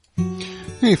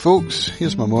Hey folks,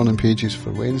 here's my morning pages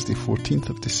for Wednesday 14th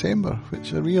of December,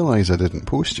 which I realise I didn't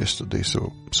post yesterday,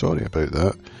 so sorry about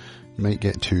that. You might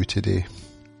get two today.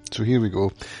 So here we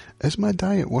go. Is my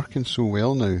diet working so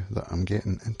well now that I'm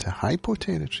getting into hypo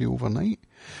territory overnight?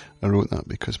 I wrote that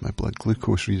because my blood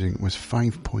glucose reading was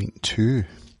 5.2.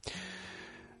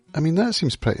 I mean, that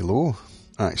seems pretty low.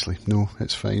 Actually, no,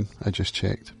 it's fine. I just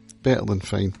checked. Better than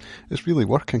fine. It's really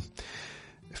working.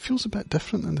 It feels a bit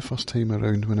different than the first time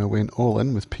around when I went all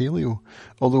in with paleo,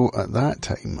 although at that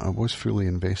time I was fully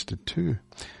invested too.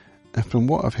 And from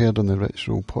what I've heard on the Rich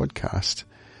Roll podcast,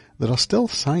 there are still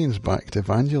science-backed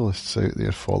evangelists out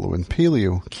there following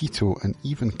paleo, keto and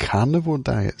even carnivore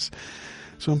diets.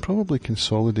 So I'm probably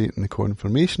consolidating the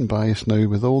confirmation bias now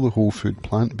with all the whole food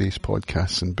plant-based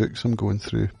podcasts and books I'm going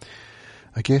through.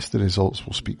 I guess the results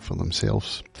will speak for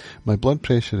themselves. My blood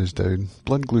pressure is down,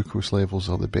 blood glucose levels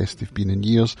are the best they've been in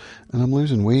years, and I'm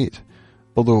losing weight.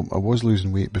 Although I was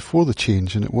losing weight before the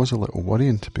change, and it was a little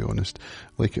worrying, to be honest,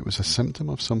 like it was a symptom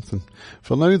of something.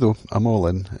 For now though, I'm all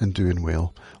in and doing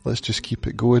well. Let's just keep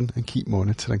it going and keep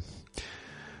monitoring.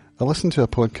 I listened to a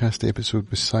podcast episode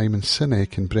with Simon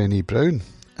Sinek and Brené Brown,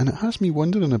 and it has me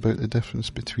wondering about the difference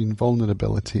between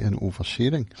vulnerability and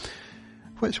oversharing.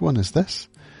 Which one is this?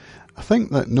 I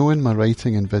think that knowing my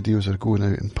writing and videos are going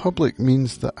out in public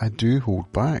means that I do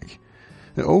hold back.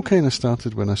 It all kind of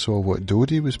started when I saw what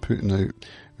Dodie was putting out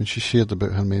when she shared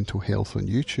about her mental health on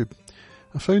YouTube.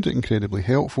 I found it incredibly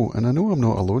helpful, and I know I'm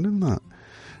not alone in that.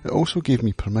 It also gave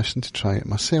me permission to try it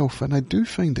myself, and I do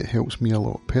find it helps me a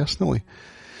lot personally.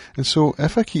 And so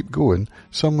if I keep going,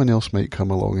 someone else might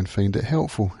come along and find it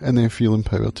helpful, and then feel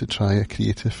empowered to try a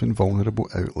creative and vulnerable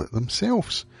outlet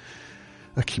themselves.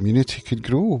 A community could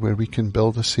grow where we can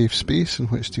build a safe space in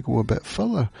which to go a bit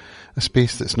further, a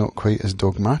space that's not quite as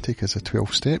dogmatic as a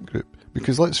 12-step group.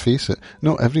 Because let's face it,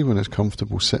 not everyone is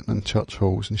comfortable sitting in church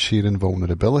halls and sharing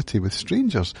vulnerability with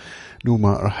strangers, no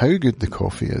matter how good the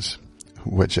coffee is,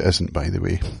 which it isn't, by the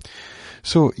way.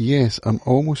 So yes, I'm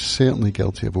almost certainly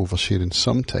guilty of oversharing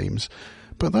sometimes,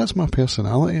 but that's my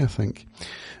personality, I think.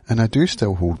 And I do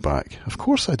still hold back. Of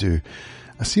course I do.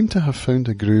 I seem to have found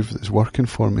a groove that's working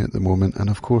for me at the moment, and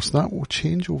of course that will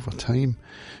change over time.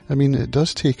 I mean, it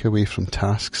does take away from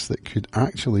tasks that could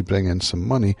actually bring in some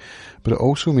money, but it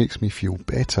also makes me feel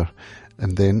better,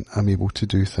 and then I'm able to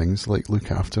do things like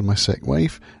look after my sick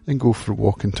wife and go for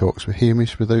walk and talks with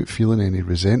Hamish without feeling any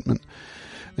resentment.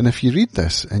 And if you read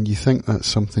this and you think that's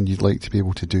something you'd like to be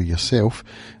able to do yourself,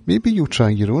 maybe you'll try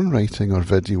your own writing or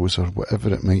videos or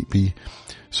whatever it might be.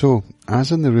 So,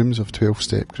 as in the rooms of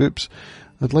 12-step groups,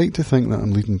 I'd like to think that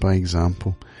I'm leading by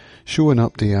example, showing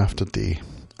up day after day.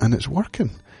 And it's working.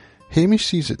 Hamish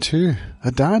sees it too.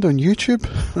 A dad on YouTube.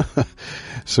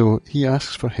 So he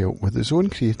asks for help with his own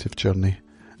creative journey,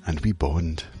 and we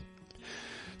bond.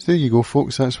 So there you go,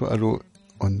 folks. That's what I wrote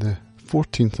on the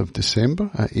 14th of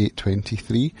December at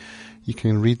 8:23. You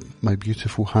can read my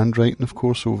beautiful handwriting, of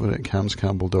course, over at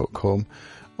camscampbell.com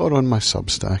or on my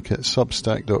Substack at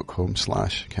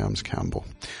substack.com/camscampbell.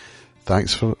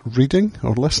 Thanks for reading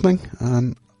or listening,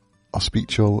 and I'll speak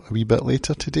to you all a wee bit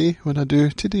later today when I do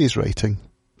today's writing.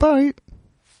 Bye!